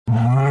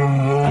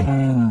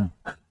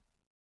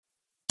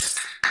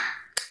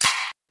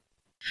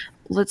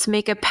Let's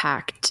make a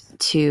pact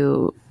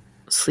to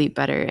sleep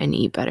better and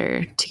eat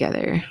better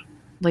together.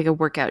 Like a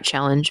workout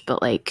challenge,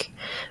 but like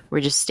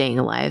we're just staying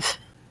alive.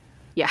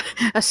 Yeah,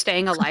 a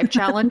staying alive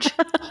challenge.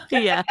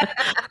 Yeah.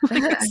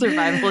 Like a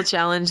survival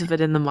challenge,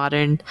 but in the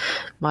modern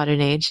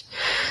age.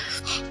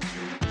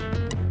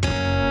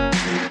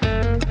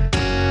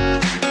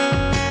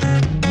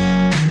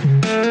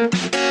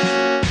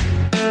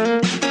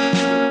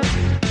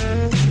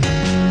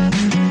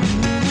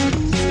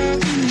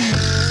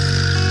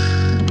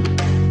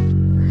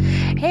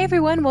 Hey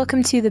everyone,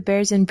 welcome to the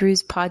Bears and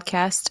Brews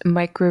podcast,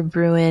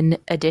 Microbruin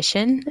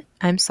edition.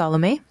 I'm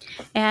Salome.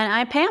 And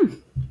I'm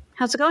Pam.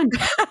 How's it going?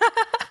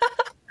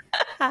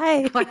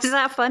 Hi. Why is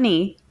that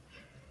funny?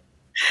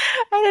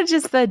 I had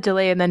just the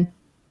delay and then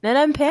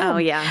I'm Pam. Oh,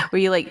 yeah. Were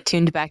you like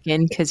tuned back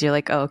in because you're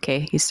like, oh,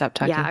 okay, you stopped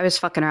talking? Yeah, I was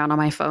fucking around on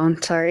my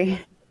phone. Sorry.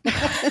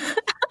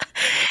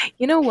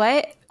 You know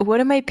what? What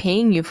am I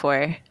paying you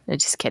for? No,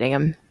 just kidding.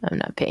 I'm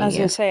not paying you. I was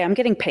going to say, I'm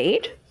getting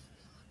paid.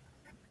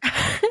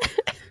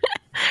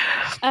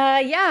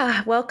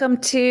 Yeah, welcome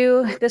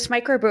to this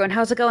Microbruin.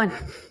 How's it going?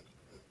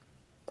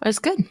 It's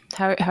good.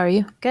 How are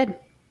you? Good.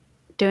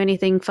 Do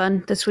anything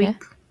fun this week?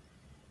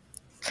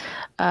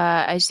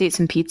 Yeah. I just ate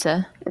some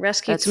pizza.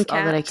 Rescued some cats. That's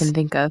all that I can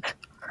think of.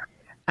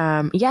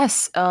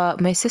 Yes,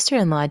 my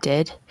sister-in-law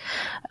did,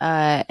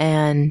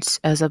 and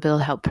I was able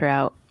to help her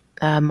out.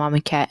 Mom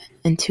and cat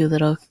and two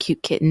little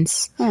cute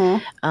kittens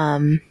that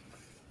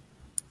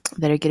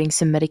are getting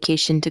some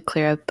medication to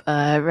clear up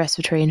a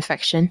respiratory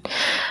infection.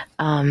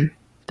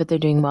 But they're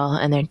doing well,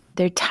 and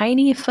they're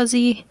tiny,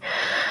 fuzzy,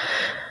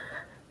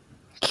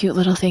 cute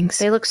little things.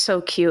 They look so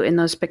cute in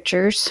those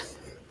pictures.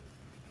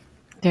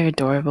 They're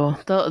adorable.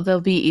 They'll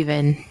be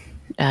even.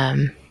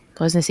 I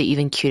was gonna say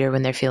even cuter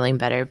when they're feeling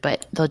better,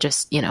 but they'll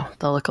just they'll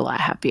look a lot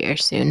happier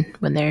soon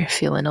when they're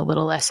feeling a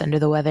little less under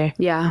the weather.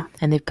 Yeah,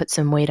 and they've put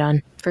some weight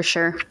on for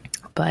sure.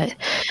 But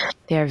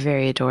they are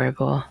very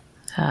adorable.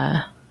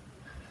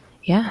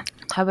 Yeah.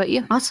 How about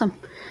you? Awesome.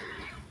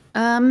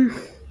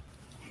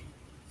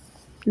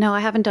 No,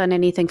 I haven't done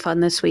anything fun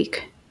this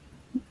week.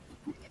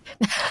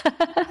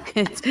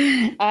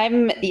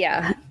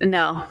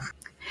 No.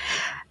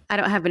 I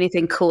don't have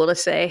anything cool to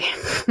say.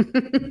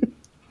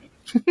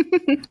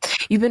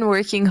 You've been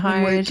working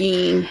hard,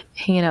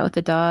 hanging out with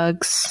the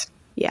dogs.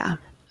 Yeah.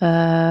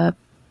 Yeah.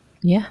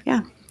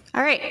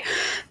 All right.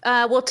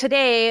 Well,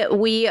 today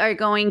we are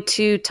going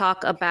to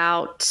talk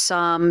about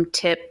some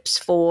tips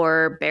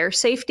for bear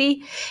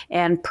safety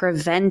and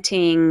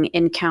preventing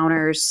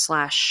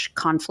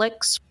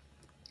encounters/conflicts.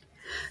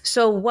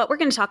 So what we're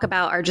going to talk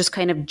about are just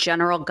kind of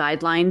general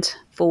guidelines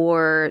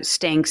for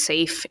staying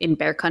safe in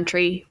bear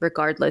country,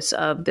 regardless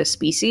of the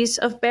species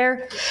of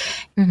bear.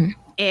 Mm-hmm.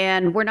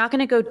 And we're not going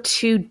to go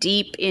too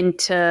deep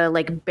into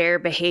like bear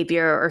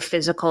behavior or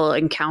physical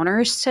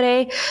encounters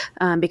today,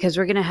 because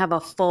we're going to have a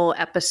full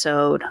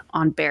episode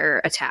on bear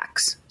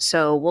attacks.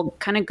 So we'll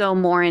kind of go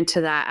more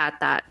into that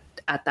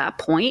at that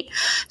point.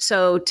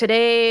 So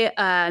today,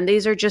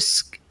 these are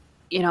just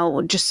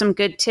some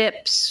good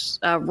tips,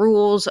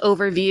 rules,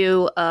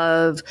 overview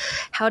of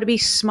how to be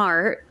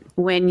smart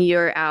when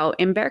you're out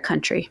in bear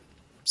country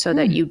so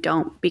that you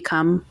don't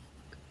become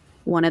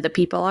one of the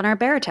people on our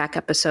bear attack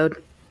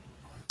episode.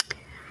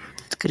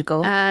 It's a good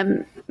goal.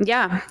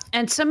 Yeah.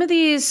 And some of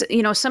these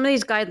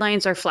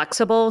guidelines are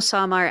flexible.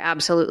 Some are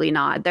absolutely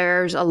not.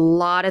 There's a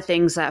lot of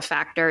things that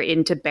factor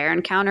into bear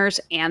encounters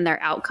and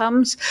their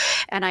outcomes.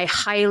 And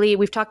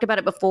we've talked about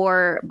it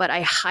before, but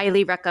I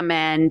highly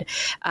recommend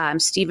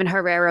Stephen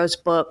Herrero's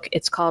book.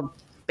 It's called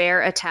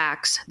Bear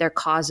Attacks, Their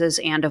Causes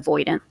and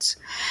Avoidance.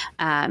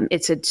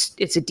 It's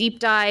a deep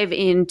dive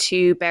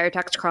into bear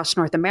attacks across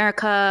North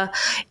America.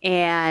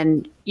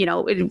 And,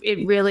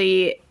 it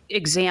really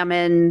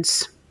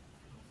examines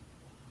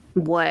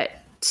what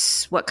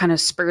kind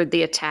of spurred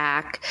the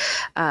attack,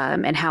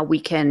 and how we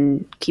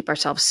can keep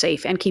ourselves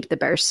safe and keep the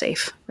bears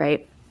safe,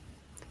 right?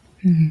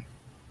 Mm-hmm.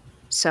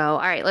 So, all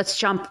right, let's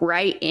jump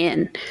right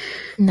in.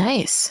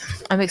 Nice.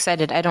 I'm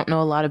excited. I don't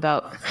know a lot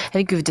I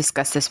think we've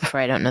discussed this before.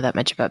 I don't know that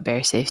much about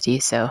bear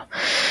safety, so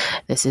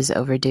this is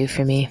overdue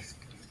for me.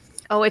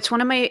 Oh, it's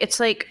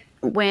like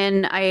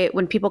when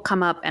people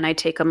come up and I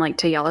take them like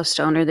to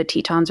Yellowstone or the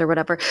Tetons or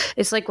whatever,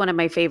 it's like one of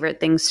my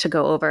favorite things to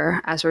go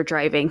over as we're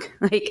driving.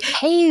 Like,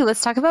 hey,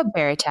 let's talk about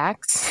bear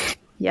attacks.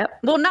 Yep.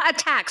 Well, not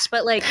attacks,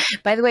 but like.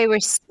 By the way, we're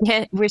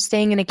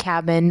staying in a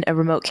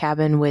remote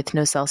cabin with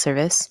no cell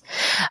service.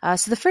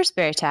 So the first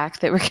bear attack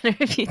that we're going to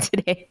review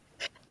today.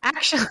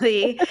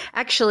 Actually,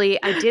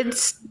 I did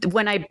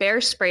when I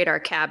bear sprayed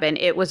our cabin.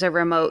 It was a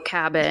remote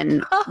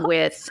cabin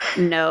with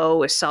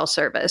no cell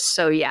service.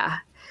 So yeah.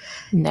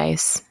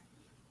 Nice.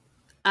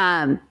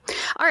 All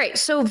right.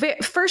 So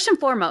first and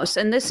foremost,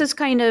 and this is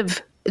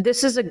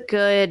a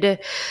good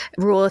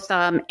rule of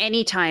thumb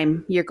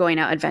anytime you're going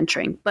out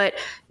adventuring, but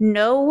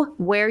know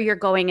where you're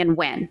going and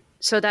when.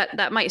 So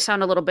that might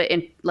sound a little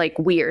bit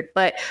weird,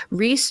 but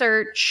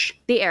research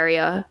the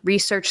area,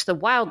 research the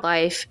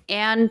wildlife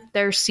and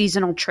their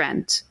seasonal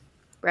trends.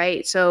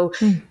 right? So,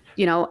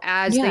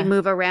 as they Yeah.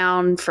 move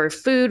around for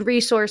food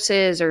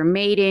resources or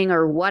mating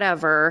or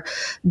whatever,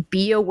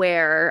 be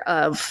aware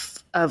of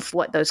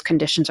what those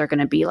conditions are going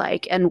to be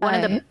like. And one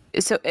of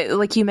the So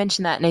like you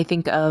mentioned that, and I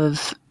think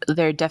of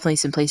there are definitely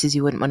some places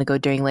you wouldn't want to go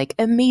during like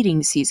a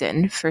mating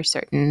season for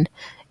certain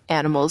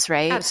animals,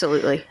 right?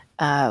 absolutely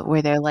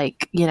Where they're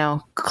like,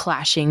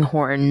 clashing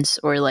horns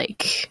or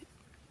like,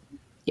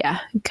 yeah,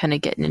 kind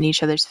of getting in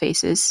each other's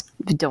faces.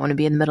 You don't want to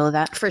be in the middle of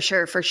that. for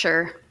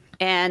sure.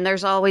 And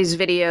there's always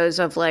videos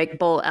of like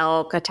bull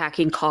elk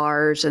attacking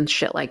cars and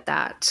shit like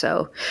that.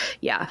 So,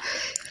 yeah.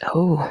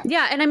 Oh.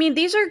 Yeah, and I mean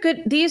these are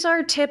good. These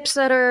are tips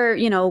that are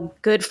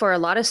good for a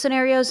lot of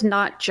scenarios,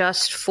 not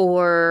just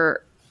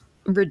for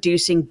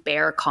reducing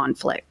bear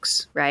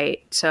conflicts,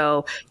 right?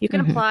 So you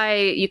can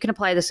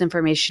apply this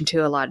information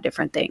to a lot of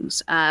different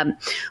things.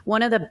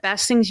 One of the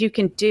best things you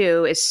can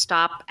do is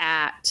stop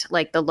at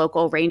like the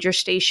local ranger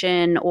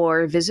station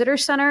or visitor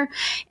center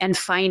and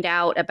find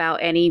out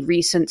about any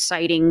recent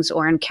sightings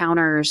or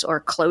encounters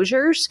or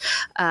closures.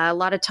 A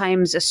lot of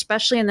times,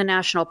 especially in the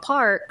national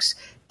parks,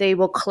 they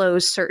will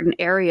close certain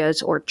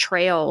areas or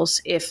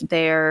trails if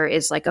there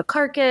is like a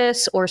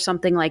carcass or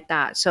something like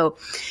that. So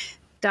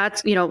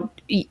that's,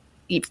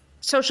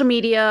 social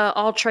media,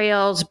 all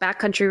trails,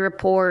 backcountry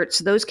reports,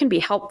 those can be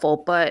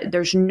helpful, but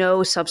there's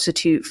no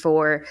substitute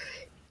for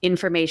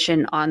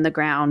information on the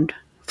ground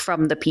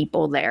from the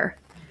people there.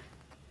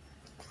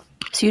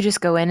 So you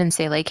just go in and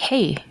say like,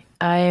 hey,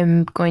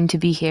 I'm going to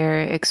be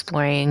here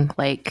exploring,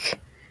 like,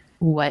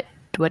 what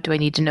do I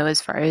need to know as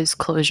far as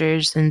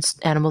closures and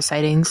animal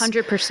sightings?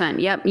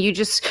 100%. Yep.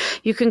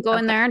 You can go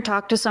in there and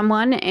talk to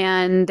someone,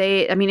 and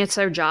it's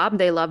their job.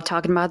 They love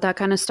talking about that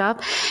kind of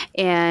stuff.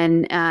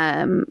 And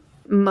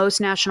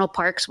most national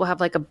parks will have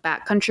like a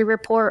backcountry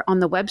report on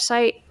the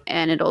website,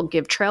 and it'll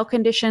give trail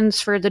conditions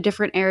for the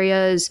different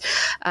areas,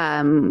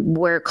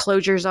 where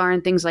closures are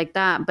and things like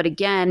that. But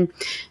again,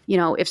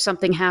 if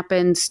something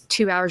happens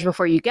 2 hours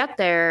before you get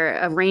there,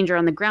 a ranger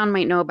on the ground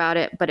might know about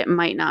it, but it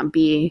might not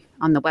be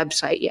on the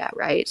website yet,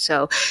 right?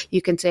 So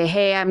you can say,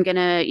 hey, I'm going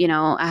to,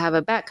 I have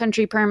a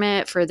backcountry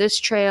permit for this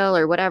trail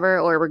or whatever,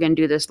 or we're going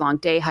to do this long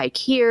day hike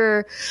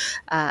here.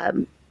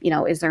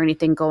 Is there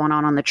anything going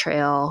on the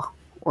trail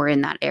or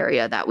in that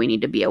area that we need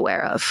to be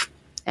aware of?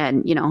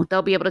 And,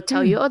 they'll be able to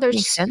tell you, oh,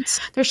 there's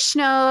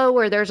snow,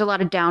 or there's a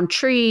lot of downed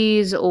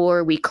trees,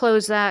 or we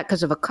close that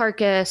because of a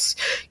carcass,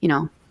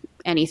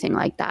 anything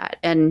like that.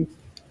 And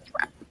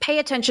pay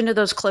attention to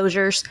those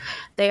closures.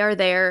 They are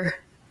there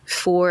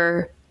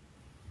for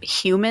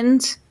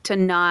humans to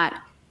not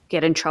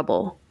get in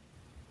trouble,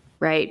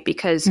 right?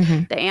 Because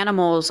the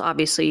animals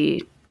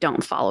obviously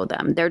don't follow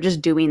them. They're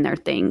just doing their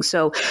thing.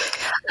 So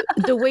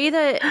the way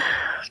that,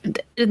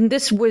 and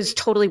this was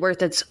totally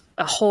worth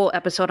a whole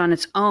episode on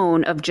its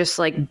own of just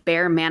like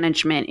bear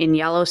management in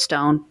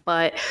Yellowstone.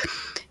 But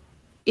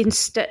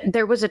instead,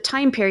 there was a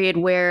time period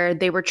where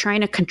they were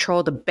trying to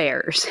control the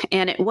bears,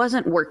 and it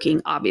wasn't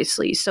working,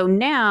 obviously. So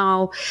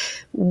now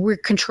we're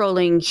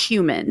controlling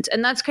humans,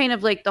 and that's kind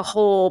of like the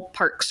whole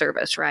park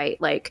service, right?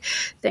 Like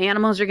the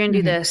animals are going to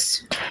do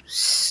this,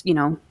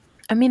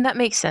 I mean, that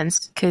makes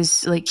sense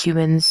because like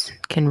humans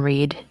can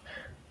read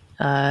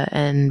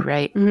and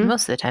write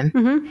most of the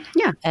time.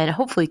 Yeah. And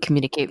hopefully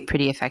communicate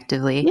pretty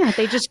effectively. Yeah,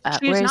 they just choose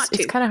whereas not to.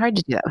 It's kind of hard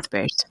to do that with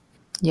bears.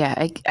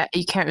 Yeah,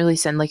 you can't really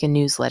send like a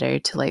newsletter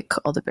to like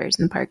all the bears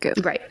in the park.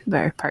 Right.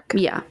 Bear park.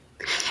 Yeah.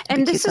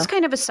 And this is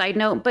kind of a side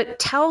note, but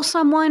tell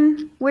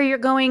someone where you're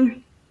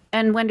going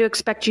and when to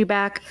expect you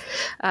back.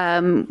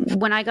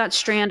 When I got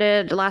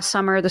stranded last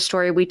summer, the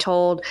story we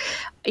told,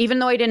 even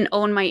though I didn't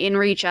own my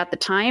InReach at the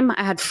time,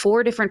 I had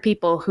 4 different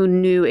people who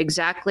knew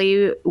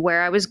exactly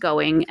where I was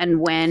going and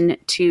when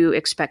to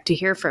expect to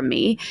hear from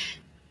me.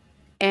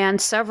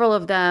 And several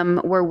of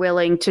them were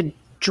willing to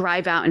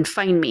drive out and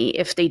find me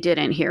if they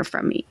didn't hear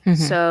from me.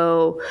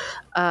 So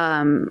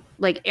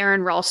like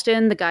Aaron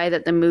Ralston, the guy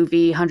that the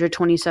movie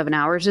 127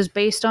 Hours is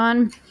based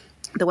on,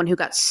 the one who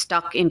got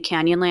stuck in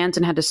Canyonlands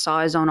and had to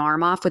saw his own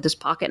arm off with his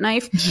pocket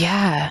knife.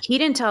 Yeah. He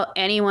didn't tell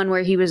anyone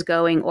where he was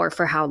going or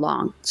for how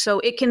long. So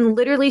it can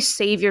literally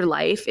save your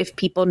life if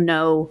people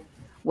know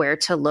where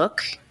to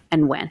look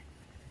and when.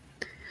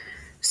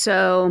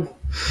 So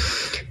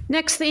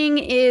next thing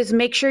is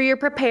make sure you're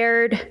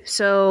prepared.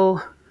 So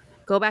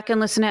go back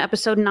and listen to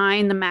episode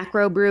 9, the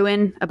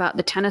Microbruin, about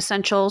the 10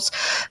 essentials.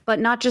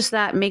 But not just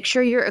that, make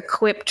sure you're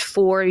equipped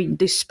for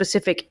the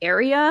specific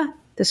area,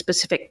 the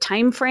specific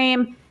time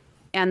frame,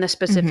 and the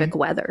specific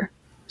weather.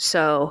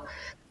 So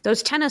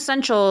those 10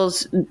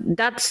 essentials,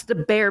 that's the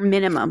bare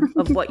minimum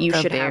of what you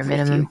should have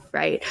with you,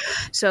 right?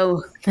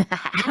 So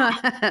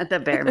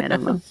the bare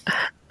minimum.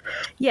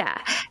 Yeah.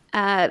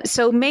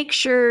 So make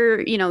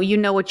sure, you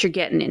know what you're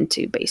getting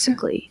into,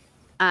 basically.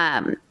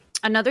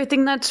 Another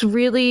thing that's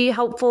really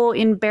helpful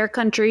in bear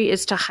country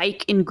is to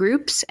hike in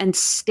groups and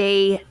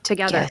stay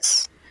together.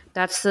 Yes.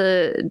 That's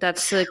the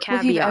caveat. Well,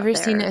 if you've ever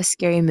seen a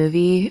scary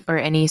movie or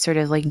any sort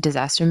of like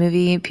disaster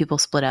movie, people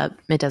split up.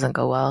 It doesn't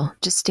go well.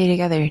 Just stay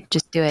together.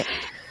 Just do it.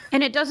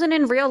 And it doesn't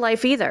in real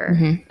life either.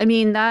 Mm-hmm. I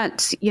mean,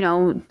 that's,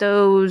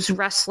 those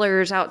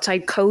wrestlers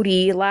outside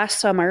Cody last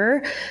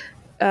summer,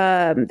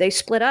 they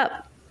split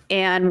up.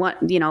 And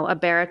a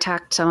bear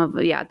attacked some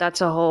of, that's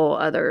a whole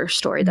other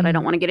story that I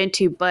don't want to get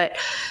into. But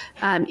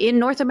in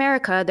North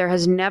America, there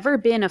has never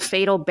been a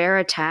fatal bear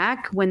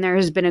attack when there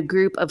has been a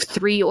group of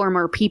 3 or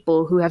more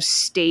people who have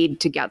stayed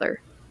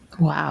together.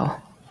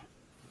 Wow.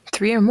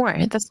 3 or more.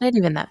 That's not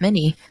even that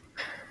many.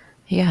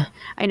 Yeah.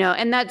 I know.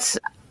 And that's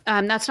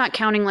not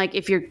counting like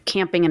if you're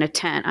camping in a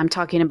tent. I'm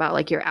talking about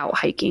like you're out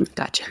hiking.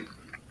 Gotcha.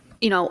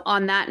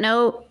 On that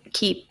note,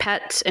 keep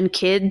pets and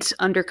kids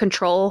under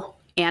control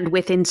and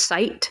within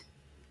sight.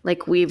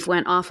 Like we've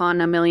went off on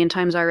a million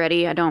times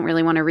already. I don't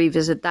really want to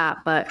revisit that,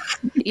 but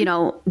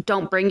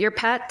don't bring your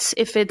pets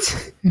if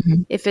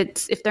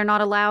they're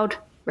not allowed,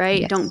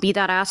 right? Yes. Don't be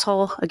that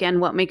asshole. Again,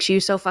 what makes you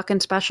so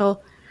fucking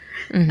special?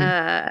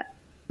 Mm-hmm.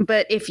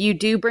 But if you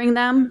do bring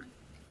them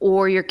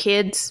or your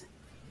kids,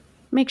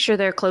 make sure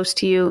they're close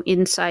to you,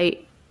 in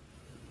sight,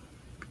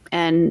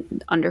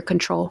 and under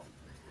control.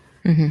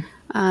 Mm-hmm.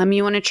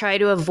 You want to try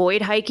to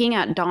avoid hiking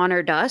at dawn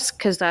or dusk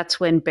because that's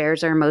when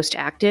bears are most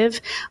active.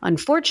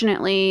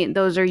 Unfortunately,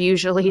 those are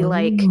usually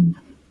like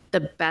the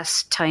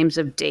best times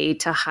of day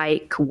to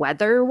hike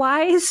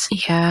weather-wise.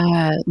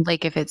 Yeah,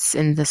 like if it's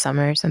in the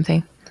summer or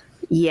something.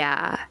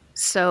 Yeah.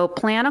 So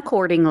plan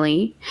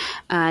accordingly.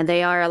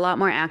 They are a lot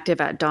more active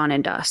at dawn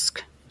and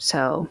dusk.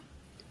 So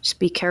just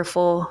be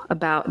careful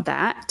about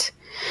that.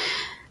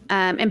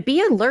 And be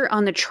alert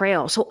on the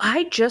trail. So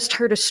I just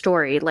heard a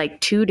story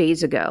like 2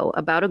 days ago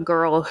about a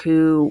girl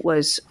who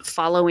was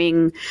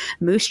following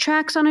moose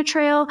tracks on a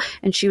trail.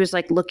 And she was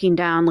like looking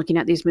down, looking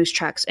at these moose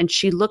tracks. And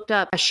she looked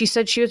up. She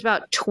said she was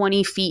about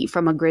 20 feet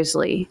from a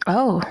grizzly.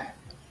 Oh,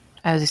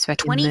 I was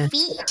expecting 20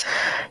 feet.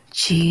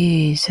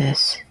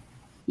 Jesus.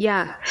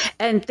 Yeah.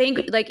 And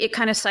it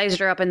kind of sized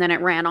her up and then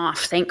it ran off,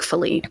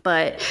 thankfully.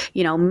 But,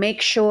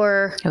 make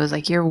sure. It was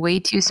like, you're way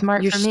too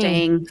smart for me. You're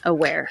staying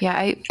aware. Yeah.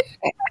 I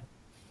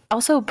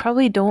also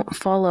probably don't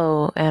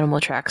follow animal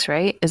tracks,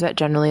 right? Is that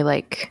generally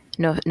like,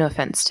 no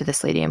offense to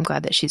this lady, I'm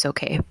glad that she's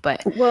okay,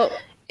 but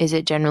is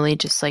it generally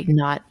just like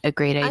not a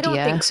great idea? I don't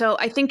think so.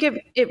 I think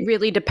it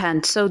really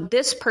depends. So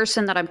this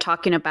person that I'm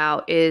talking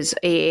about is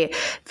a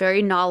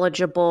very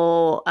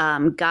knowledgeable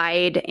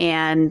guide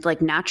and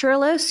like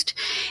naturalist.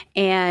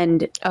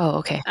 And oh,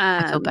 okay.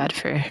 I feel bad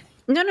for her.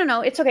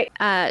 No, it's okay.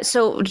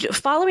 So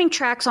following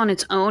tracks on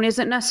its own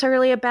isn't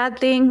necessarily a bad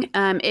thing.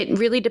 It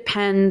really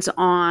depends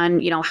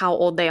on, how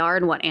old they are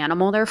and what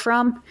animal they're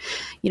from.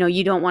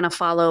 You don't want to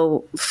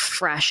follow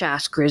fresh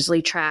ass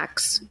grizzly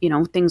tracks,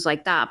 things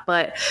like that.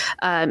 But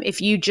if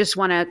you just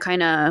want to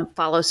kind of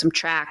follow some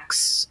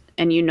tracks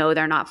and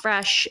they're not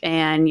fresh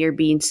and you're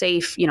being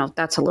safe,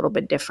 that's a little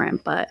bit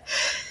different. But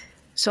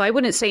so I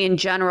wouldn't say in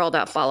general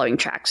that following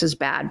tracks is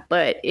bad,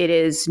 but it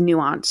is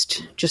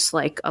nuanced, just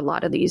like a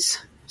lot of these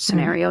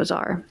scenarios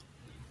are.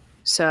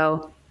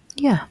 So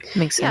yeah,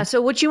 makes sense. Yeah,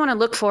 so what you want to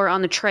look for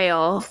on the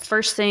trail,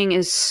 first thing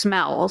is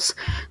smells.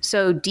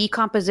 So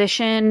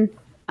decomposition,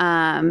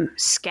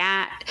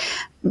 scat.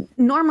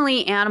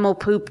 Normally animal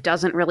poop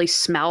doesn't really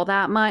smell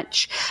that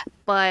much,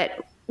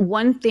 but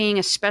one thing,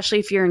 especially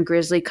if you're in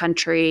grizzly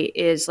country,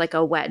 is like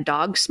a wet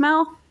dog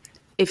smell.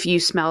 If you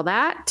smell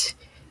that,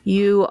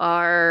 you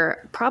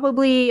are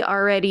probably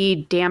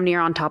already damn near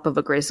on top of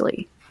a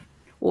grizzly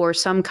or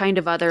some kind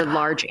of other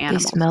large animal.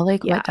 They smell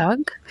like wet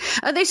dog?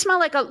 They smell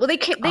like they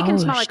can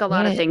smell like a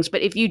lot of things,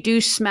 but if you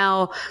do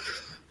smell,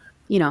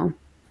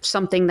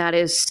 something that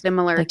is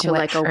similar like to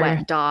like a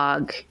wet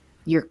dog,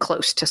 you're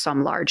close to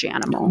some large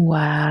animal.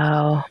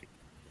 Wow.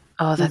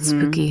 Oh, that's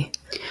spooky.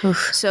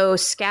 Oof. So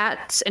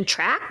scats and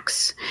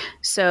tracks.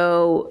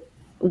 So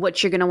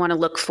what you're going to want to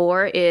look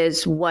for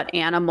is what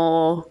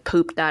animal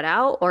pooped that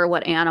out or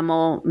what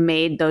animal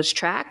made those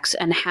tracks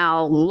and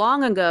how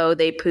long ago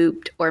they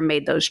pooped or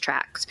made those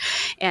tracks.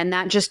 And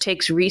that just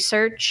takes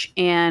research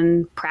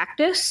and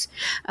practice.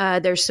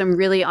 There's some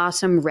really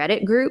awesome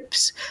Reddit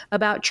groups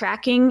about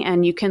tracking,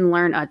 and you can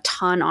learn a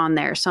ton on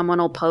there. Someone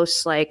will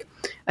post like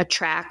a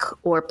track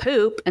or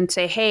poop and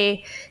say,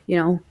 hey,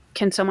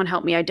 can someone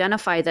help me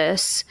identify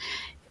this?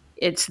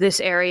 It's this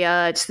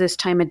area, it's this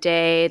time of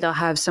day. They'll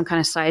have some kind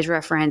of size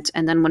reference.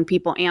 And then when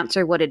people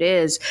answer what it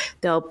is,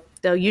 they'll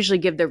usually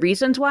give the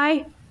reasons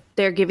why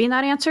they're giving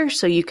that answer.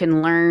 So you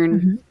can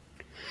learn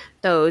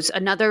those.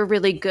 Another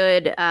really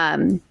good,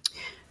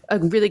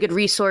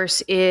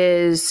 resource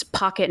is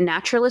Pocket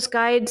Naturalist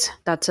Guides.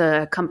 That's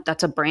a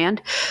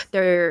brand.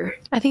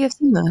 I think I've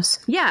seen those.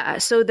 Yeah.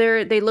 So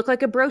they look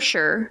like a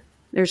brochure.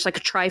 There's like a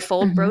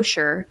trifold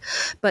brochure,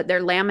 but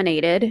they're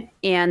laminated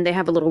and they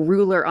have a little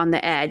ruler on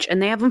the edge, and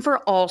they have them for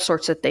all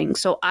sorts of things.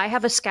 So I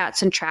have a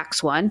scats and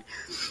tracks one.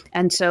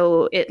 And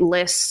so it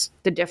lists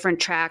the different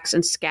tracks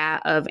and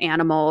scat of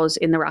animals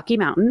in the Rocky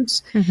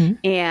Mountains.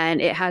 And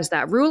it has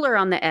that ruler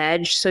on the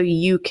edge so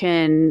you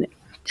can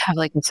have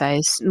like the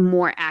size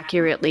more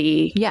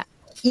accurately. Yeah.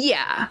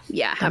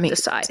 Have the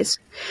size.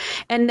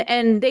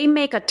 And they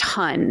make a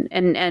ton.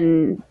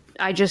 And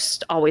I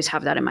just always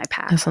have that in my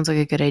pack. That sounds like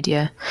a good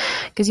idea.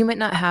 Because you might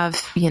not have,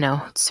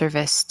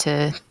 service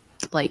to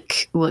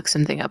like look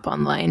something up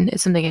online.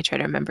 It's something I try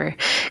to remember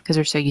because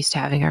we're so used to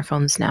having our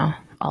phones now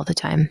all the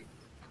time.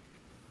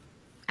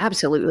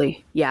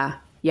 Absolutely. Yeah.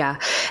 Yeah.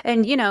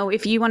 And,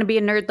 if you want to be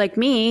a nerd like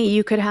me,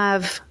 you could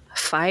have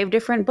 5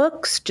 different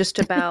books just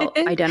about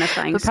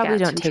identifying but probably stats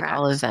don't and take tracks.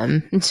 all of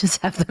them.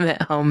 Just have them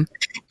at home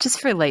just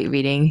for light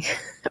reading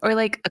or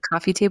like a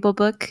coffee table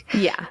book.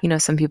 Yeah.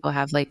 Some people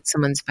have like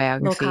someone's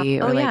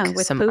biography or like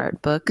with some poop.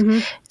 art book.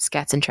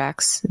 Scats and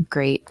Tracks,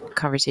 great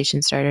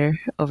conversation starter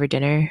over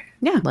dinner,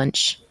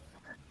 lunch,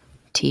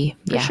 tea.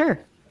 For sure.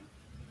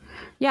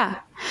 Yeah.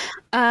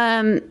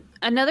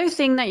 Another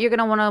thing that you're going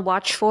to want to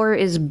watch for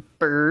is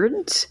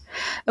birds.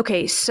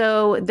 Okay,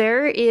 so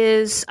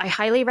I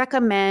highly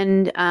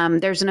recommend,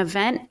 there's an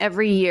event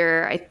every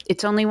year.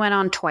 It's only went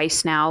on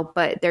twice now,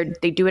 but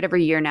they do it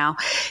every year now.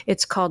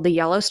 It's called the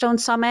Yellowstone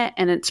Summit,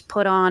 and it's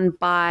put on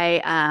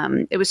by,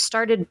 it was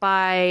started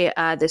by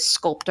this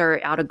sculptor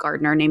out of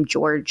Gardner named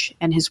George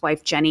and his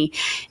wife Jenny.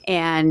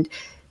 And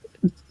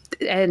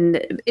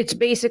it's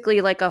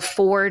basically like a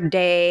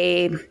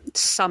 4-day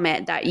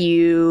summit that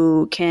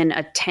you can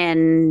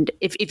attend.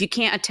 If you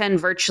can't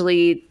attend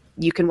virtually,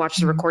 you can watch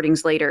the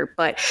recordings later,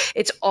 but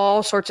it's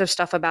all sorts of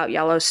stuff about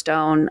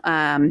Yellowstone,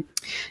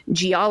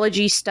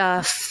 geology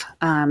stuff,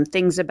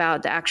 things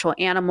about the actual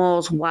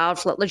animals,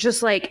 wildflower,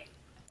 just like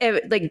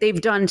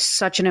they've done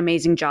such an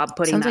amazing job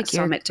putting that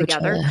summit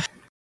together.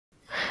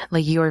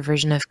 Like your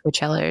version of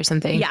Coachella or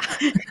something. Yeah.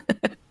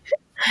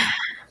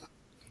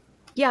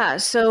 Yeah.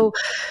 So,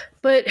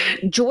 but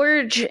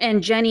George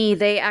and Jenny,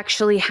 they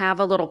actually have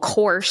a little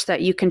course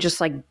that you can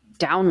just like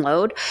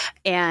download.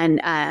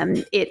 And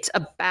it's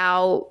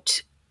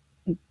about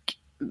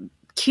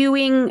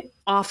cueing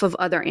off of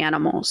other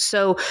animals.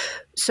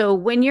 So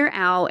when you're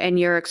out and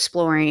you're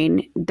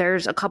exploring,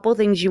 there's a couple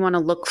things you want to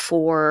look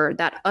for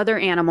that other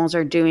animals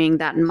are doing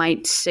that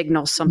might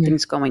signal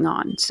something's going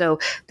on. So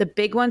the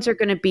big ones are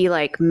going to be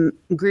like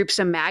groups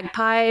of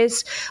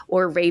magpies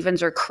or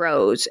ravens or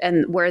crows,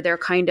 and where they're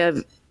kind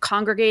of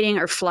congregating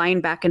or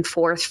flying back and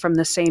forth from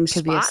the same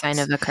spots. Could be a sign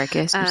of a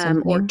carcass or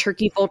something. Or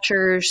turkey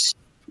vultures.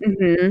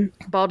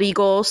 Bald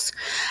eagles,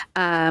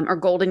 or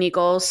golden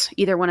eagles,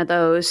 either one of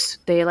those.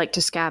 They like to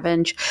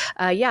scavenge.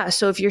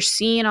 So if you're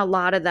seeing a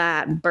lot of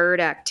that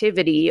bird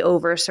activity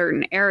over a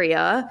certain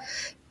area,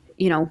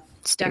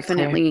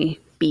 definitely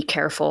be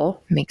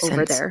careful. Makes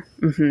over sense. there.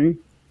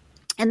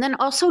 And then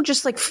also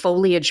just like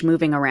foliage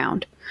moving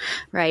around,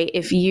 right?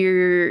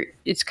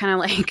 It's kind of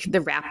like the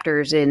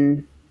raptors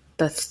in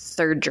the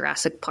third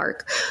Jurassic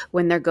Park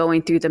when they're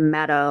going through the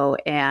meadow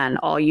and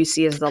all you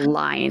see is the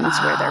lines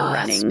where they're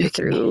running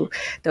through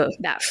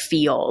that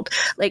field.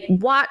 Like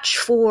watch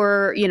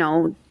for,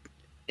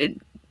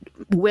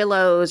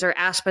 willows or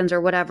aspens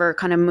or whatever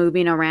kind of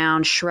moving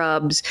around,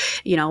 shrubs,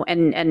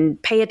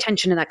 and pay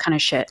attention to that kind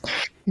of shit.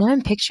 Now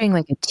I'm picturing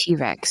like a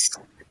T-Rex,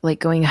 like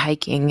going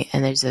hiking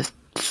and there's a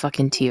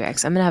fucking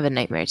T-Rex. I'm going to have a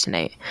nightmare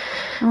tonight.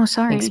 Oh,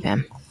 sorry. Thanks,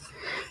 Pam.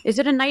 Is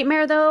it a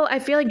nightmare, though? I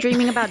feel like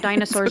dreaming about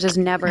dinosaurs is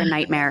never a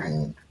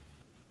nightmare.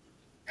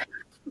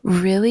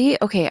 Really?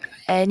 Okay.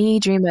 Any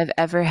dream I've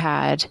ever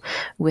had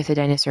with a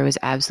dinosaur was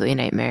absolutely a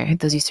nightmare.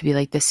 Those used to be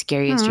like the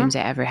scariest dreams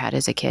I ever had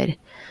as a kid.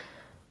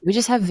 We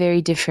just have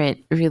very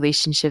different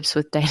relationships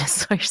with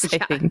dinosaurs, I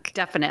think.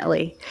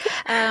 Definitely.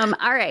 All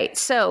right.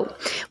 So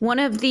one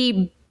of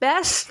the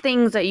best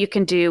things that you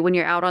can do when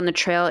you're out on the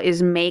trail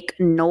is make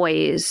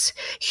noise,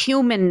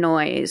 human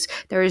noise.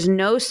 There is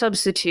no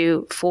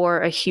substitute for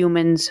a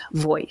human's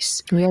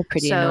voice. We are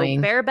pretty annoying.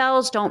 So bear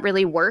bells don't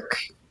really work.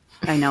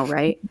 I know,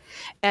 right?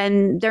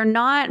 And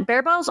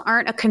bear bells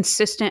aren't a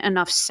consistent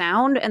enough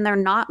sound and they're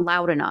not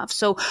loud enough.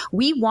 So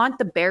we want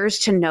the bears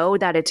to know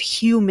that it's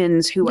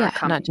humans who are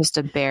coming. Not just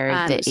a bear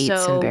that ate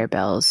some bear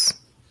bells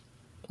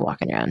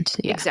walking around.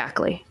 Yeah.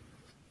 Exactly.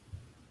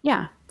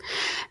 Yeah.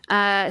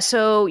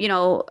 So,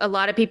 a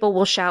lot of people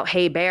will shout,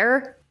 "Hey,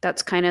 bear."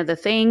 That's kind of the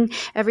thing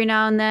every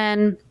now and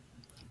then.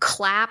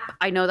 Clap.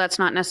 I know that's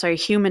not necessarily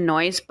human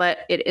noise, but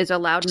it is a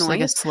loud noise.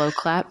 Like a slow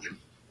clap.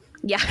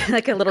 Yeah,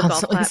 like a little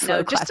golf clap.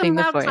 No, just some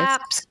loud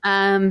claps.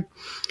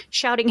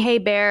 Shouting, "Hey,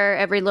 bear,"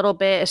 every little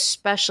bit,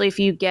 especially if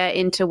you get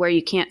into where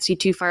you can't see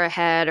too far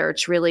ahead or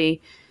it's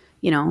really,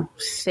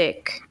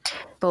 thick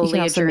foliage. You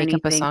can also make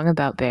anything. up a song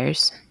about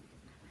bears.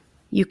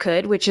 You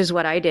could, which is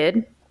what I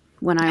did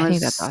when I was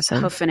think that's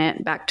awesome. hoofing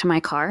it back to my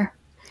car.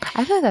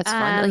 I thought that's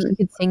fun. Like you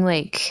could sing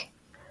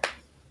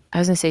I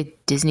was going to say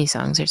Disney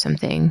songs or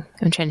something.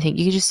 I'm trying to think.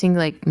 You could just sing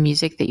like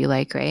music that you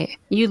like, right?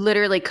 You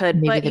literally could.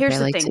 Maybe but the here's bear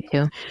the likes thing. it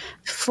too.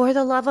 For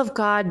the love of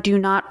God, do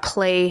not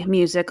play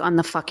music on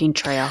the fucking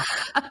trail.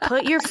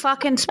 Put your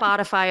fucking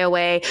Spotify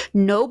away.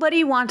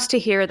 Nobody wants to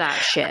hear that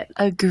shit.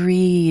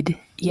 Agreed.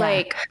 Yeah.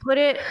 Like, put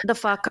it the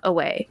fuck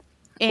away.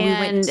 And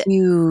we went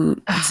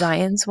to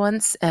Zion's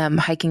once,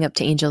 hiking up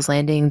to Angel's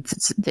Landing.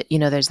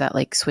 There's that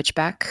like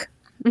switchback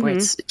where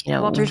it's,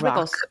 Walter's rock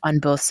Wiggles on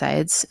both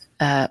sides.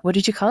 What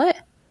did you call it?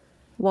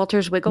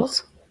 Walter's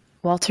Wiggles.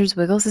 Walter's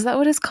Wiggles, is that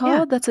what it's Yeah.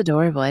 called? That's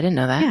adorable. I didn't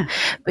know that. Yeah.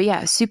 But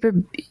yeah, super,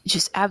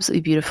 just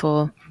absolutely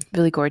beautiful,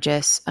 really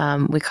gorgeous.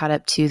 We caught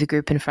up to the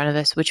group in front of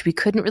us, which we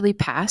couldn't really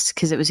pass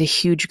because it was a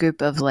huge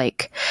group of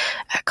like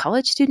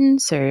college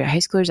students or high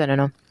schoolers. I don't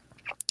know.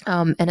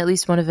 And at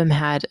least one of them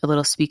had a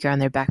little speaker on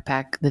their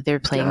backpack that they're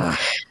playing Ugh.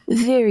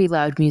 very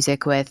loud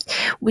music with,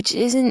 which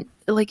isn't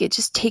like, it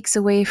just takes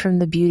away from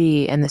the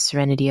beauty and the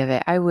serenity of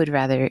it. I would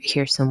rather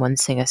hear someone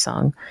sing a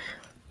song.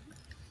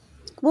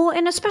 Well,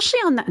 and especially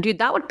on that, dude,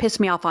 that would piss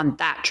me off on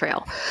that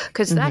trail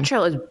because that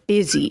trail is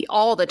busy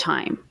all the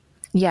time.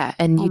 Yeah.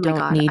 And Oh you my don't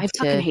God. need I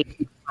fucking to, hate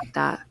people like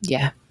that.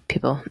 yeah,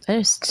 people. I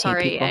just hate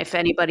Sorry people. if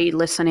anybody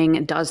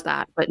listening does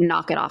that, but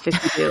knock it off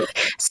if you do.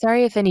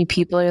 Sorry if any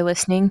people are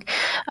listening,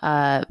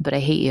 but I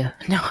hate you.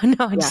 No,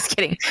 I'm just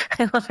kidding.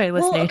 I love our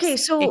listeners. Well, okay,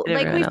 so Hate like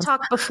everyone we've else.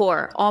 talked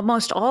before,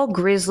 almost all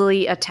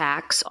grizzly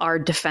attacks are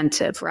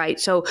defensive, right?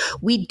 So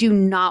we do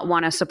not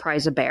want to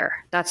surprise a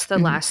bear. That's the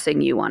last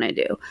thing you want to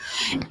do.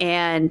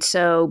 And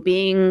so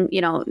being,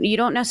 you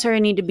don't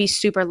necessarily need to be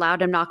super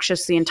loud,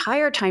 obnoxious the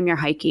entire time you're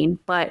hiking,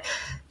 but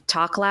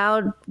talk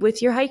loud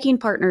with your hiking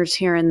partners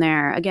here and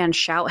there. Again,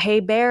 shout, "Hey,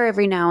 bear,"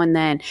 every now and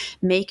then.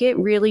 Make it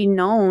really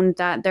known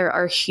that there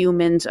are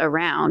humans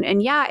around.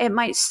 And yeah, it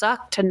might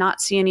suck to not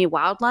see any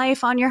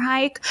wildlife on your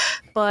hike,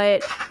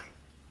 but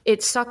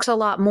it sucks a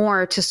lot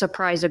more to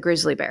surprise a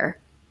grizzly bear.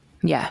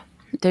 Yeah.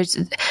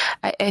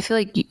 I feel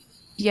like,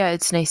 yeah,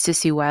 it's nice to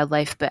see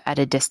wildlife, but at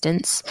a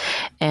distance.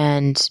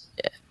 And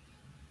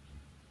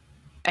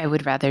I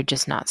would rather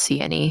just not see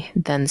any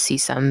than see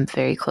some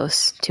very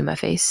close to my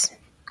face.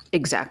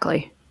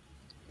 Exactly.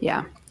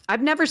 Yeah.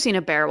 I've never seen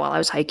a bear while I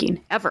was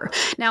hiking, ever.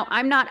 Now,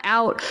 I'm not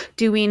out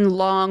doing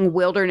long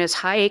wilderness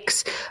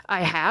hikes. I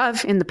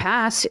have in the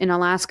past in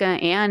Alaska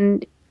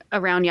and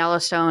around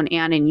Yellowstone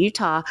and in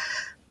Utah,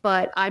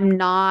 but I'm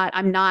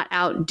not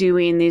out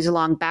doing these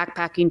long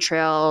backpacking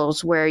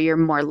trails where you're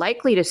more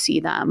likely to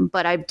see them.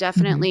 But I've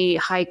definitely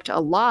hiked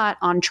a lot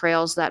on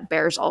trails that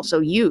bears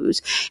also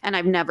use, and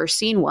I've never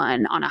seen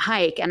one on a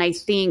hike. And I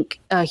think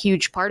a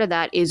huge part of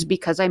that is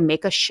because I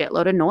make a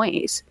shitload of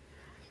noise.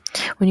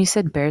 When you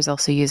said bears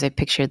also use, I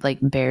pictured like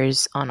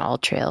bears on all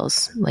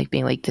trails, like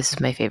being like, this is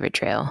my favorite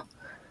trail.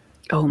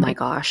 Oh my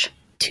gosh.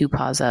 2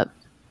 paws up.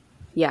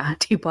 Yeah,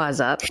 2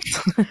 paws up.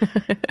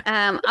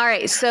 All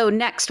right, so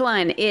next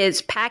one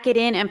is pack it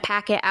in and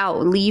pack it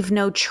out. Leave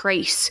no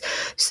trace.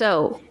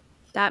 So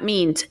that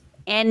means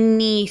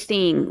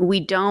anything. We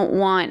don't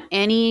want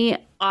any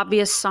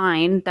obvious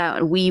sign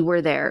that we were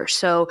there.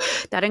 So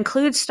that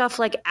includes stuff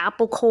like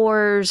apple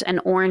cores and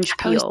orange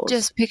I was peels.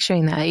 just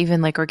picturing that,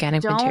 even like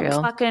organic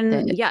material.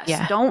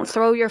 Don't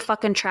throw your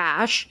fucking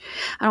trash.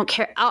 I don't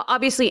care.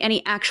 Obviously,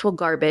 any actual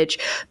garbage,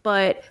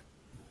 but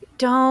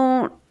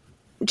don't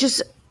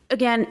just,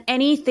 again,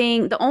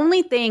 anything. The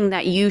only thing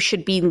that you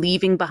should be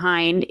leaving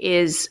behind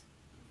is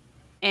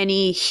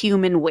any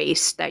human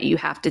waste that you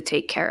have to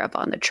take care of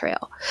on the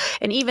trail.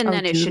 And even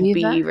then it should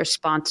be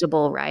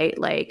responsible, right?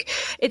 Like,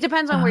 it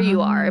depends on where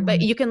you are,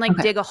 but you can like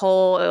dig a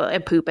hole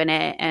and poop in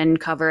it and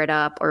cover it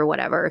up or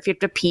whatever. If you have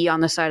to pee on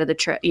the side of the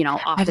trail,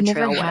 off the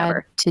trail, whatever. I've never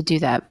had to do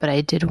that, but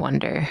I did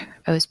wonder.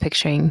 I was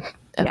picturing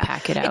a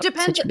pack it out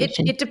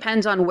situation. It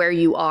depends on where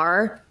you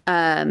are.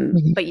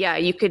 But yeah,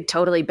 you could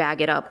totally bag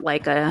it up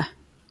like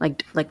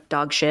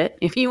dog shit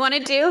if you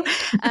wanted to.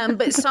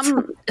 But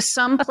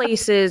some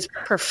places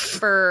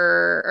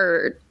prefer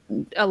or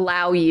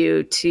allow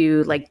you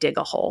to like dig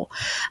a hole.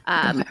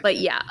 But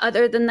yeah,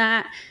 other than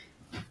that,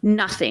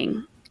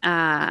 nothing.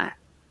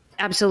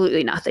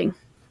 Absolutely nothing.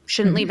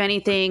 Shouldn't leave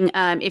anything.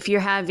 If you're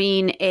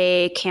having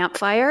a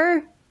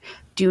campfire,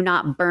 do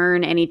not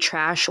burn any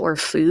trash or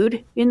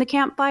food in the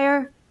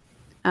campfire.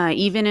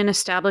 Even in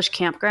established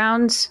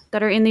campgrounds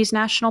that are in these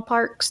national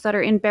parks that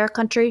are in bear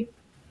country.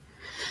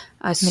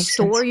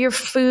 Store your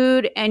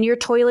food and your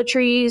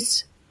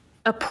toiletries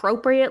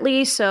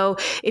appropriately. So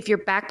if you're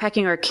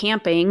backpacking or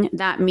camping,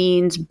 that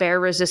means bear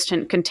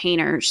resistant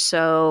containers.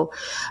 So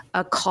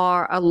a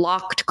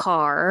locked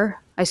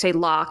car, I say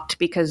locked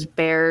because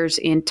bears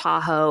in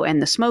Tahoe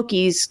and the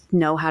Smokies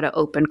know how to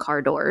open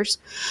car doors.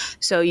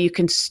 So you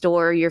can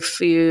store your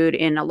food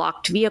in a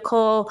locked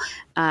vehicle,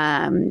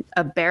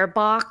 a bear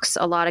box.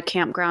 A lot of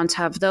campgrounds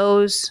have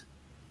those,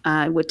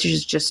 which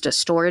is just a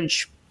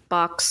storage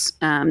box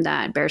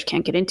that bears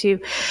can't get into.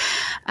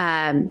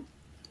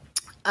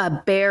 A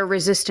bear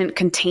resistant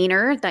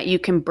container that you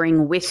can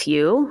bring with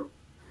you,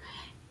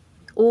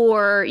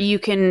 or you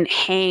can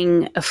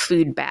hang a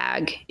food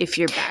bag if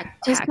you're backpacking.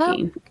 Does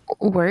that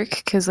work?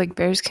 Because like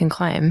bears can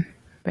climb,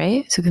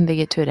 right? So can they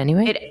get to it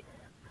anyway?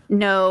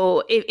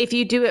 No, if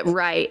you do it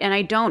right, and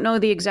I don't know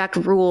the exact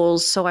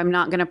rules, so I'm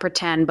not going to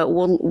pretend, but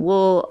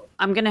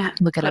I'm going to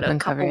look it up and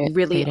cover it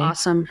really later.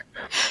 Awesome.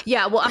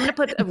 Yeah, well, I'm going to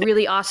put a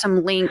really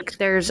awesome link.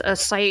 There's a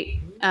site,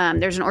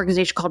 there's an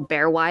organization called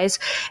Bearwise,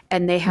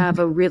 and they have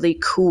a really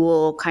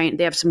cool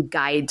they have some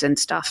guides and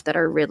stuff that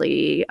are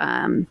really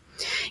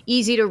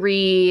easy to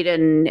read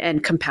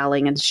and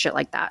compelling and shit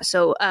like that.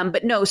 So,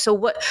 but no, so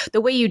what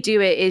the way you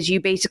do it is you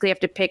basically have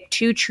to pick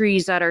two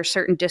trees that are a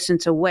certain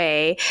distance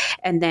away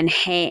and then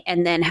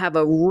have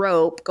a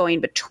rope going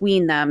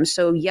between them.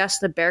 So yes,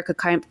 the bear could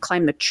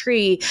climb the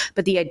tree,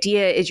 but the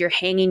idea is you're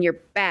hanging your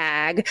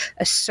bag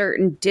a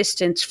certain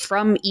distance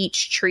from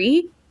each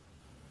tree,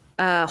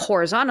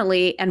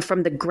 horizontally, and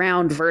from the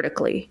ground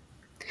vertically.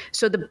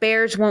 So the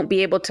bears won't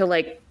be able to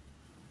like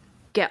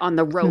get on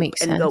the rope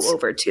Makes and sense. go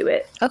over to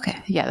it.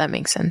 Okay. Yeah, that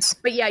makes sense.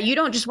 But yeah, you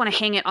don't just want to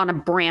hang it on a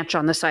branch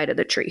on the side of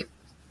the tree.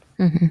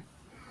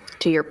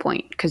 To your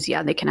point, because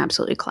yeah, they can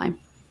absolutely climb.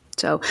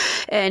 So,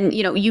 and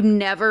you know, you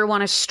never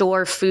want to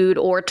store food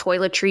or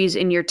toiletries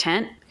in your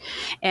tent.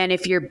 And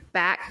if you're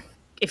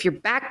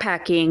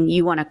backpacking,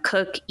 you want to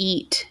cook,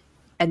 eat,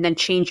 and then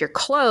change your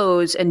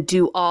clothes and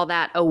do all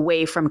that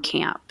away from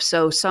camp.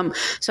 So some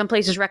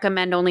places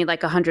recommend only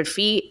like 100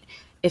 feet.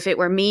 If it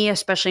were me,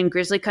 especially in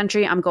grizzly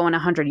country, I'm going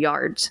 100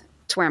 yards.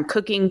 That's where I'm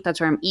cooking.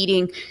 That's where I'm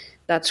eating.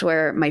 That's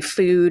where my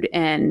food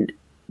and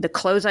the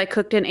clothes I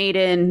cooked and ate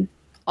in,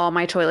 all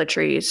my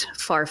toiletries,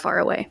 far, far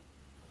away.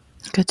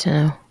 Good to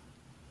know.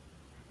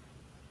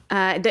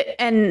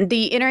 And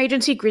the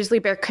Interagency Grizzly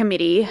Bear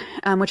Committee,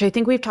 which I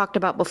think we've talked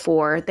about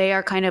before, they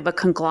are kind of a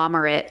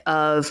conglomerate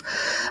of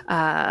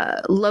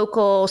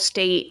local,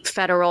 state,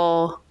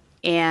 federal,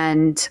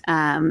 and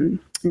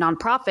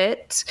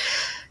nonprofits.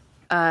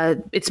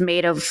 It's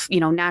made of, you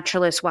know,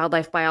 naturalists,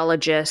 wildlife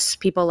biologists,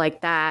 people like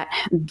that.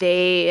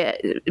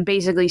 They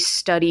basically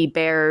study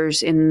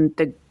bears in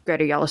the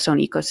greater Yellowstone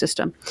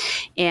ecosystem,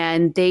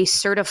 and they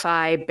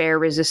certify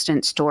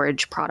bear-resistant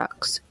storage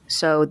products.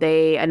 So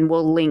and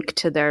we'll link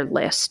to their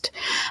list.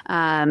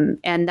 And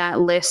that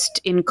list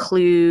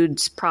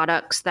includes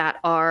products that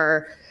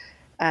are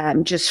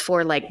just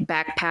for like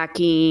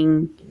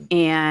backpacking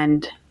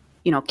and,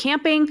 you know,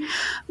 camping,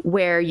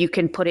 where you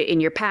can put it in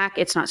your pack.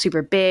 It's not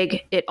super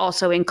big. It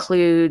also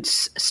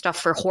includes stuff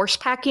for horse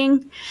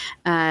packing,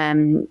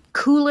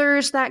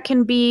 coolers that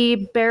can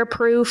be bear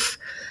proof,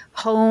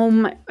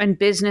 home and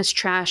business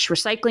trash,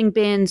 recycling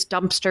bins,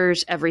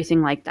 dumpsters,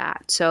 everything like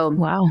that. So,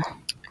 wow.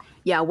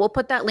 Yeah, we'll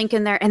put that link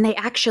in there. And they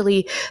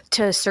actually,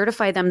 to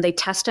certify them, they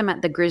test them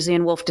at the Grizzly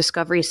and Wolf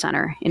Discovery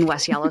Center in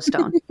West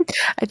Yellowstone.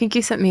 I think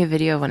you sent me a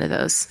video of one of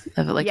those,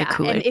 of like a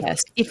cooler and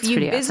test. If you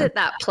visit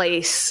that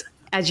place,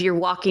 as you're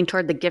walking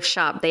toward the gift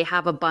shop, they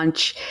have a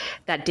bunch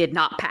that did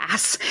not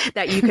pass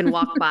that you can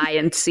walk by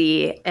and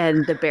see.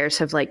 And the bears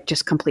have like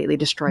just completely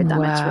destroyed them.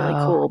 Wow. It's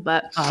really cool.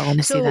 But I want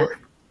to see that.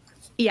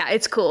 Yeah,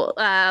 it's cool.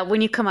 When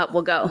you come up,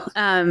 we'll go.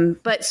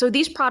 But so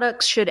these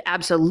products should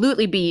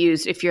absolutely be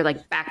used if you're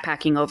like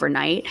backpacking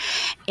overnight.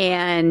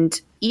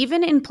 And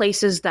even in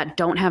places that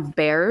don't have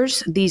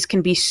bears, these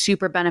can be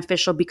super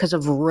beneficial because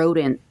of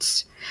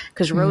rodents.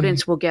 Because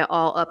rodents will get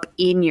all up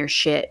in your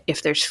shit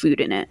if there's food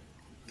in it.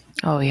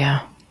 Oh,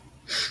 yeah.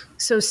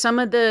 So some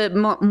of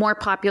the more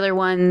popular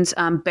ones,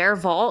 Bear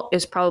Vault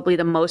is probably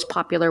the most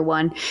popular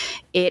one.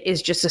 It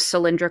is just a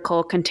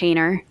cylindrical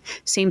container.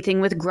 Same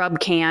thing with Grub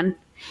Can.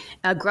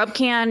 Grub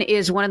Can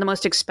is one of the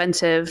most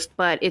expensive,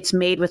 but it's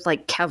made with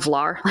like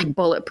Kevlar, like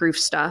bulletproof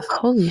stuff.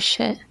 Holy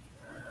shit.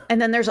 And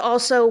then there's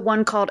also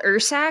one called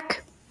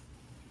Ursack,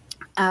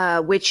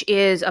 which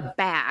is a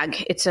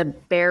bag. It's a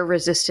bear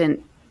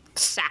resistant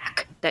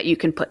sack that you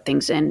can put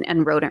things in,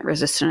 and rodent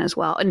resistant as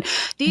well. And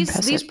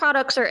these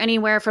products are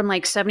anywhere from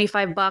like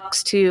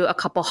 $75 to a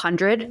couple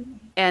 $100,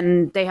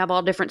 and they have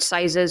all different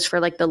sizes for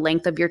like the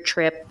length of your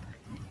trip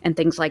and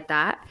things like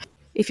that.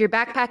 If you're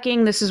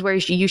backpacking, this is where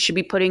you should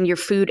be putting your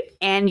food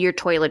and your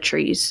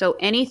toiletries. So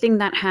anything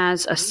that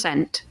has a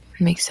scent.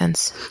 Makes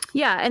sense.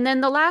 Yeah. And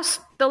then the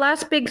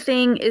last big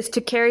thing is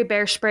to carry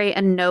bear spray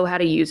and know how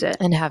to use it.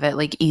 And have it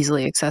like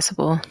easily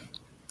accessible,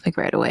 like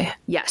right away.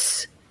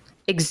 Yes,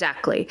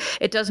 exactly.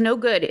 It does no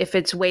good if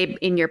it's way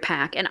in your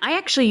pack. And I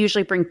actually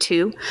usually bring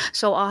two.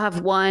 So I'll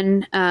have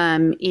one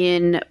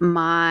in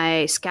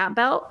my scat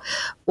belt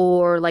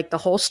or like the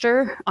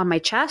holster on my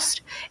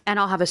chest, and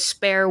I'll have a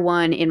spare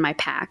one in my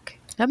pack.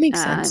 That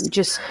makes sense.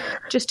 Just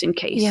in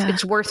case. Yeah.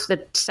 It's worth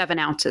the 7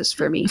 ounces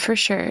for me. For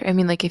sure. I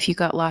mean, like if you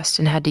got lost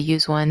and had to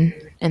use one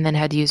and then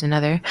had to use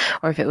another,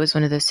 or if it was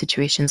one of those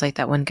situations like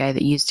that one guy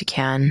that used a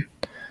can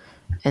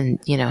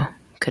and, you know,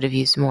 could have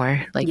used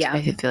more. Like, yeah.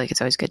 I feel like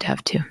it's always good to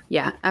have two.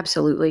 Yeah,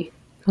 absolutely.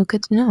 Well,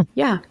 good to know.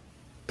 Yeah.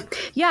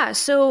 Yeah.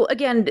 So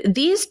again,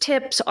 these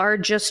tips are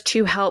just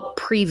to help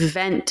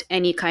prevent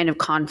any kind of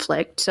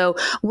conflict. So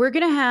we're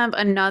going to have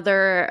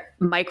another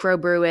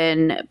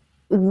Microbruin.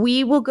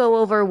 We will go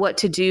over what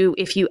to do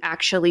if you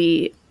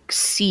actually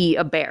see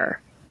a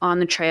bear on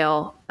the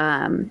trail,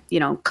 you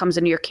know, comes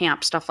into your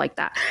camp, stuff like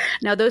that.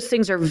 Now, those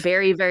things are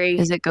very, very...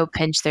 Does it go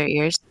pinch their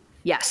ears?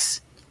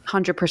 Yes,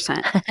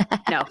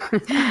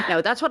 100%.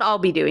 No, that's what I'll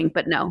be doing,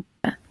 but no.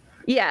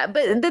 Yeah,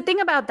 but the thing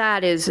about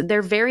that is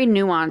they're very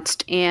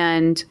nuanced,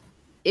 and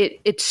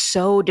it's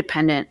so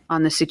dependent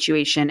on the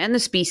situation and the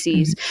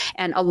species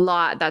and a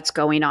lot that's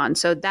going on.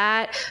 So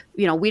that,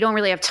 you know, we don't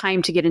really have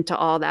time to get into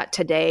all that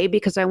today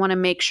because I want to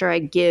make sure I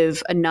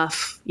give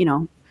enough, you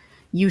know,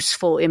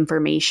 useful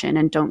information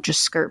and don't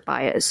just skirt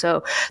by it.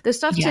 So the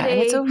stuff Yeah,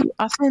 and it's today,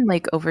 often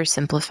like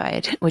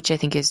oversimplified, which I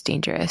think is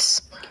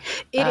dangerous.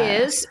 it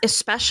is,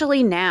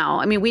 especially now.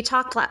 I mean, we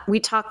talked,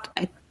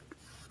 I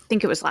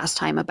think it was last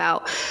time,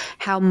 about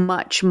how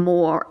much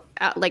more,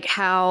 like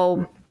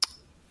how,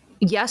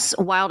 yes,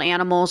 wild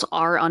animals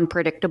are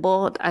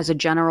unpredictable as a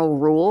general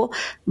rule,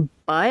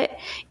 but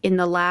in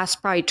the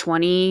last probably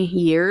 20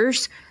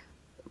 years,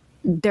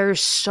 there's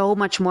so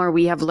much more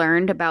we have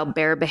learned about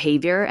bear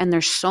behavior, and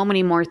there's so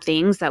many more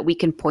things that we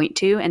can point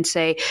to and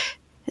say,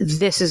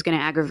 this is going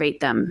to aggravate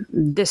them.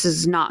 This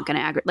is not going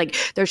to aggravate. Like,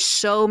 there's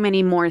so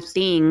many more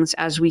things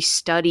as we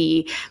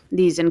study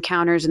these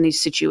encounters and these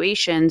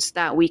situations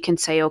that we can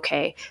say,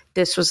 okay,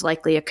 this was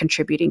likely a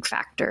contributing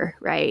factor,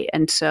 right?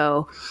 And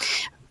so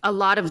a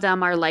lot of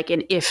them are like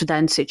an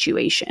if-then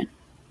situation.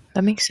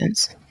 That makes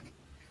sense.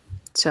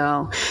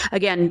 So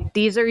again,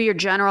 these are your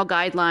general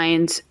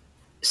guidelines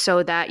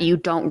so that you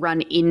don't run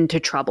into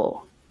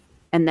trouble.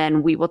 And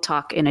then we will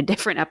talk in a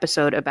different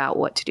episode about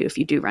what to do if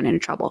you do run into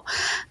trouble.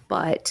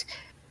 But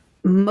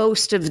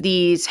most of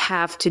these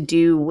have to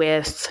do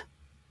with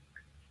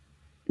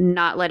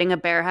not letting a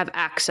bear have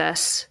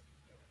access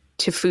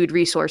to food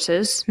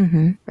resources,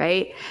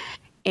 right?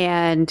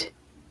 And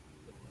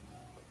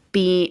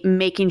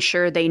making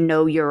sure they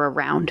know you're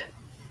around.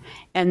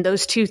 And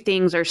those two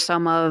things are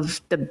some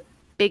of the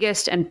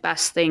biggest and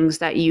best things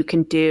that you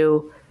can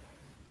do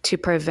to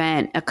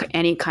prevent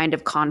any kind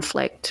of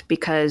conflict,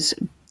 because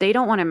they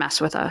don't want to mess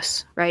with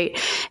us, right?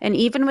 And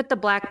even with the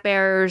black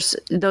bears,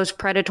 those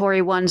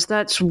predatory ones,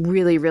 that's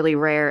really, really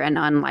rare and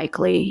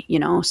unlikely, you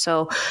know?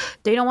 So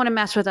they don't want to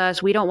mess with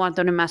us. We don't want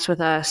them to mess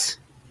with us.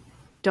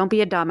 Don't be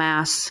a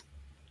dumbass.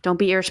 Don't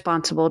be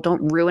irresponsible.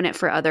 Don't ruin it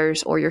for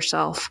others or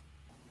yourself.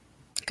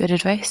 Good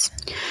advice.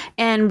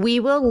 And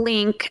we will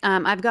link,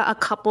 I've got a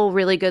couple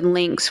really good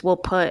links we'll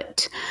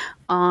put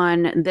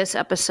on this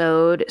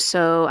episode.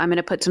 So I'm going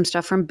to put some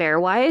stuff from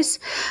Bearwise,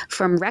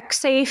 from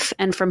RecSafe,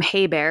 and from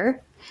Hey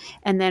Bear.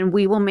 And then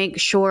we will make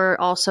sure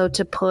also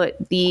to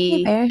put the...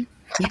 Hey Bear.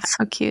 That's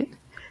so cute.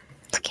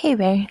 It's like, hey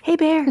Bear. Hey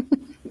Bear.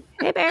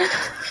 Hey Bear.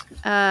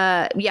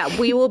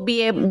 We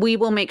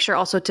will make sure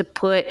also to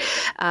put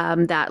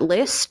that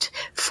list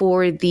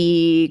for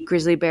the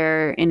Grizzly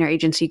Bear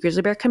Interagency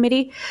Grizzly Bear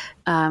Committee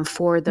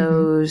for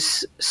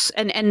those,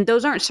 and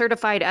those aren't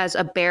certified as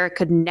a bear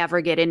could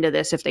never get into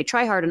this if they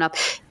try hard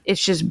enough.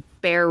 It's just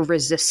bear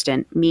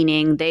resistant,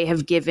 meaning they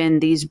have given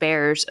these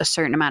bears a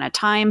certain amount of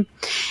time,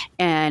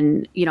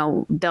 and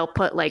they'll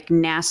put like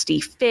nasty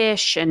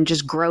fish and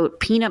just grow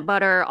peanut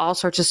butter, all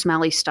sorts of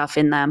smelly stuff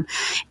in them,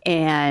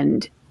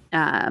 and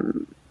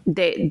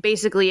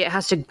it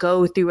has to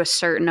go through a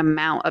certain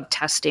amount of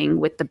testing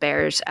with the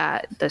bears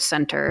at the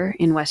center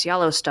in West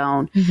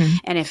Yellowstone.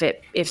 And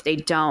if they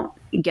don't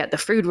get the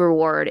food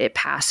reward, it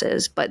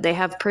passes. But they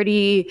have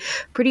pretty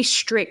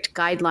strict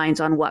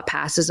guidelines on what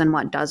passes and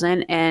what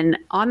doesn't. And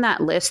on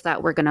that list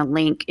that we're going to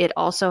link, it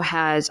also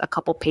has a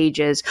couple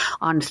pages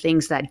on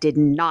things that did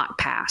not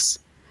pass.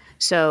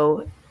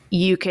 So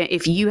you can,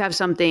 if you have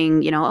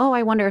something,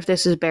 I wonder if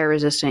this is bear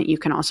resistant, you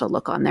can also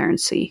look on there and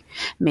see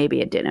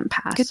maybe it didn't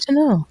pass. Good to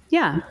know.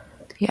 Yeah.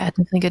 Yeah,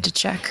 definitely good to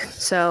check.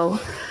 So,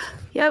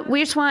 yeah, we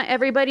just want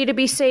everybody to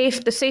be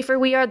safe. The safer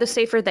we are, the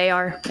safer they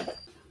are.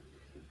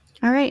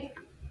 All right.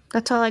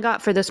 That's all I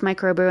got for this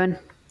Microbruin.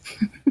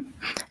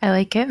 I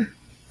like it.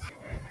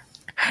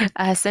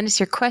 Send us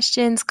your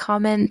questions,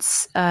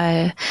 comments.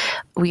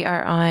 We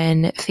are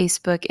on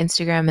Facebook,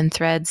 Instagram, and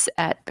Threads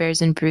at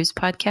Bears and Brews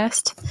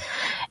Podcast.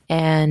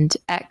 And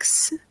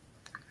X.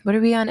 What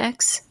are we on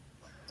X?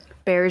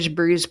 Bears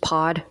Brews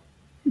Pod.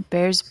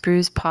 Bears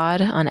Brews Pod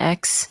on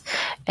X.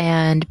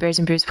 And Bears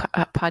and Brews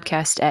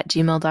Podcast at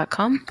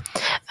gmail.com.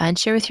 And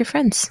share with your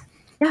friends.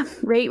 Yeah.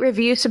 Rate,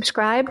 review,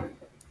 subscribe.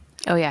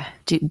 Oh, yeah.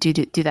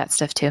 Do that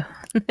stuff too.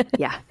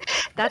 Yeah.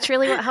 That's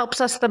really what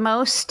helps us the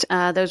most.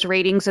 Those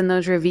ratings and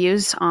those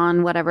reviews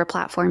on whatever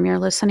platform you're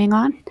listening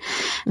on.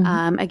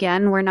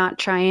 Again, we're not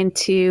trying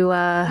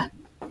to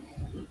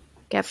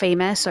get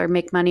famous or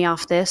make money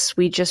off this.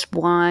 We just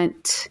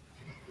want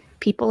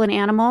people and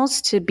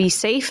animals to be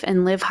safe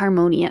and live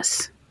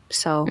harmonious.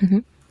 So,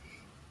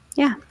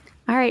 yeah.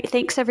 All right.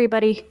 Thanks,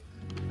 everybody.